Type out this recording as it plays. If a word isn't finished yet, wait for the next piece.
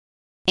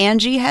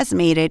Angie has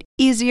made it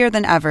easier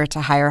than ever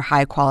to hire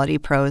high-quality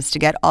pros to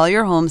get all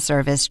your home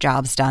service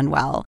jobs done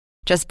well.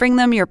 Just bring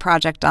them your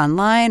project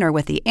online or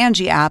with the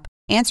Angie app,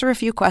 answer a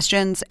few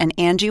questions, and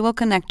Angie will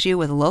connect you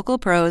with local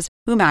pros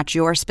who match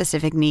your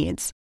specific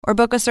needs. Or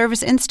book a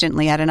service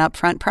instantly at an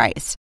upfront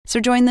price. So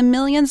join the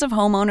millions of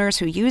homeowners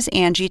who use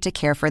Angie to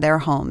care for their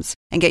homes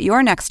and get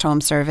your next home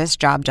service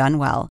job done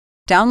well.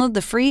 Download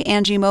the free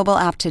Angie mobile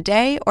app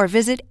today or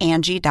visit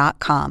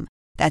Angie.com.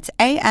 That's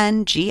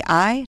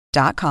ANGI.com.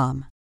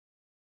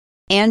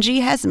 Angie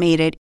has made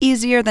it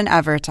easier than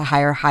ever to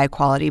hire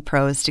high-quality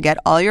pros to get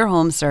all your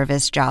home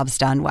service jobs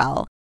done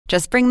well.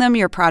 Just bring them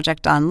your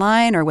project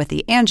online or with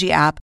the Angie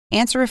app,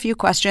 answer a few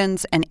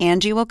questions, and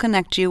Angie will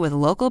connect you with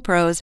local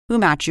pros who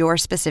match your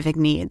specific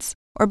needs.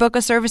 Or book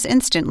a service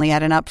instantly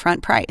at an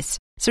upfront price.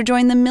 So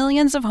join the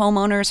millions of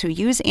homeowners who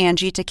use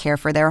Angie to care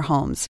for their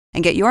homes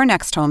and get your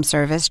next home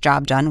service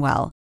job done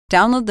well.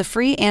 Download the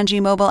free Angie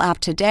mobile app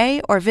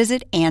today or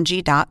visit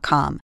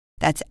Angie.com.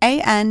 That's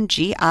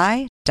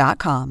ANGI.com.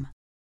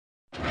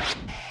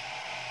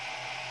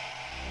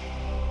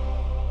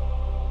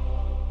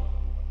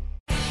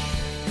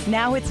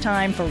 Now it's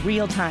time for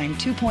Real Time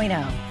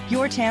 2.0,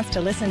 your chance to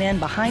listen in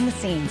behind the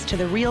scenes to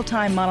the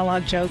real-time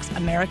monologue jokes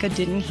America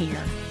didn't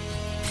hear.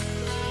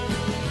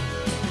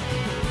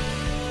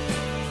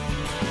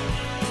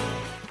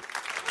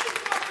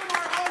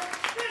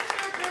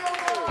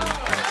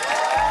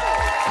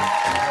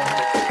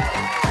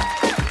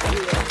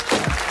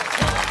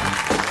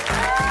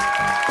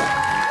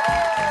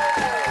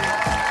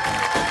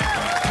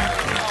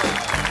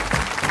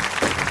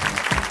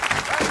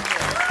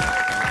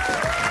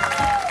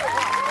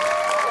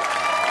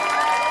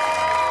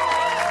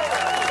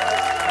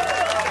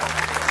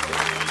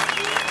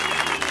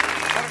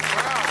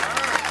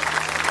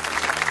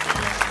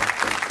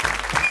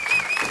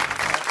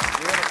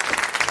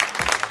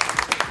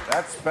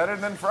 Better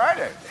than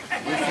Friday.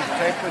 We should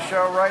tape the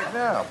show right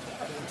now.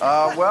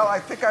 Well, I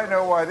think I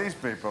know why these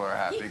people are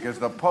happy, because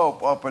the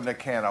Pope opened a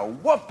can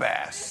of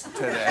whoop-ass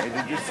today.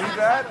 Did you see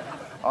that?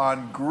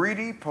 On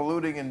greedy,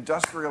 polluting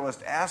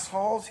industrialist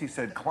assholes, he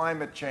said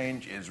climate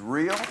change is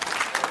real.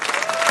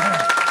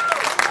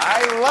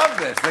 I love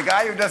this. The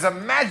guy who does a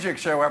magic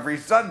show every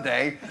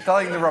Sunday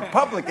telling the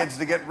Republicans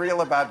to get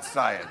real about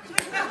science.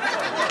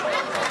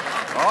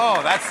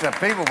 Oh, that's the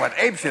people went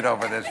apeshit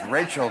over this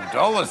Rachel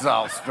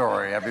Dolezal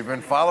story. Have you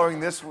been following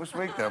this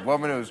week? The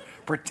woman who's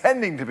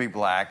pretending to be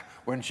black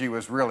when she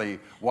was really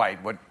white.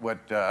 What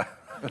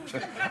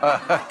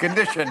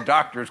condition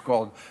doctors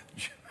called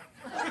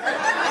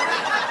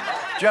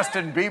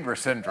Justin Bieber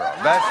syndrome.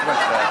 That's what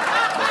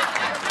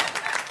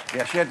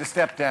yeah, she had to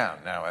step down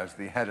now as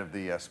the head of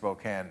the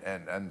Spokane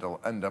and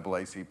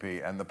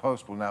NAACP, and the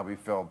post will now be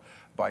filled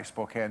by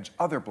Spokane's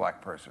other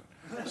black person.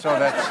 So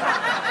that's...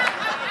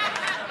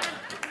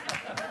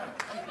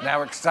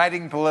 Now,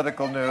 exciting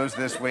political news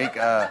this week.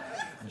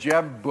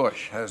 Jeb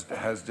Bush has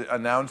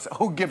announced,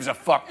 who gives a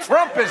fuck?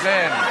 Trump is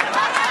in!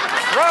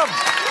 Trump!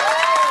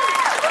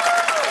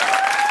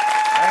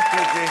 Thank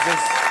you,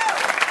 Jesus.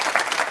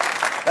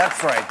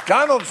 That's right.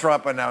 Donald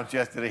Trump announced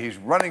yesterday he's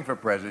running for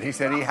president. He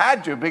said he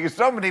had to because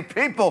so many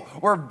people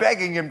were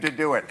begging him to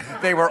do it.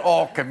 They were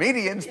all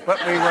comedians, but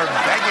we were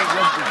begging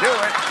him to do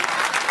it.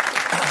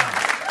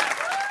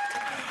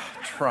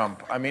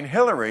 Trump. I mean,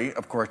 Hillary,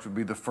 of course, would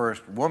be the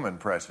first woman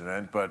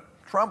president, but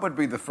Trump would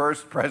be the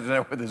first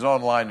president with his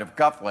own line of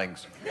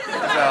cufflinks.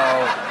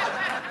 So,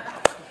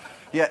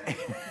 yeah.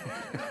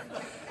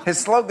 His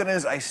slogan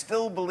is, I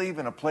still believe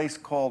in a place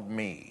called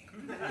me.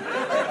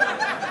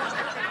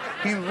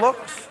 He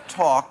looks,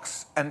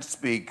 talks, and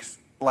speaks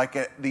like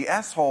the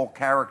asshole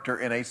character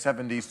in a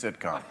 70s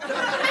sitcom.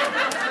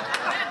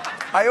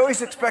 I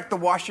always expect the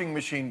washing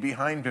machine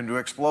behind him to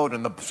explode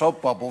and the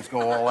soap bubbles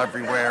go all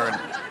everywhere and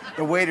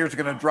the waiter's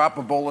going to drop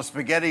a bowl of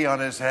spaghetti on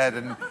his head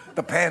and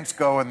the pants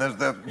go and there's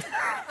the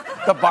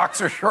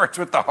boxer shorts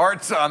with the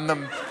hearts on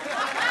them.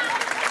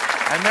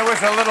 And there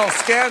was a little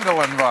scandal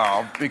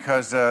involved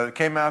because it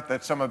came out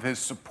that some of his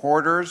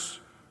supporters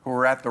who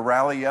were at the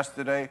rally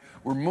yesterday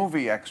were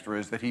movie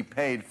extras that he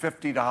paid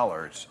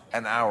 $50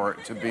 an hour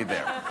to be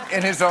there.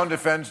 In his own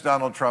defense,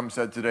 Donald Trump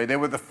said today, they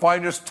were the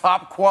finest,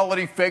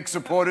 top-quality fake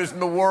supporters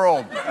in the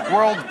world.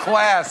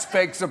 World-class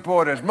fake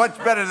supporters. Much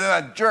better than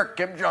that jerk,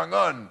 Kim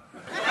Jong-un.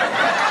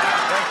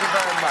 Thank you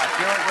very much.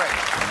 You're great.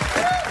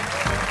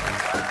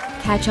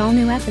 Catch all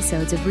new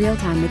episodes of Real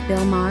Time with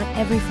Bill Maher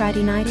every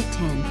Friday night at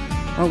 10,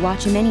 or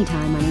watch him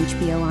anytime on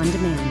HBO On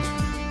Demand.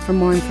 For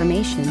more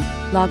information,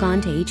 log on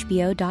to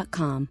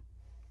HBO.com.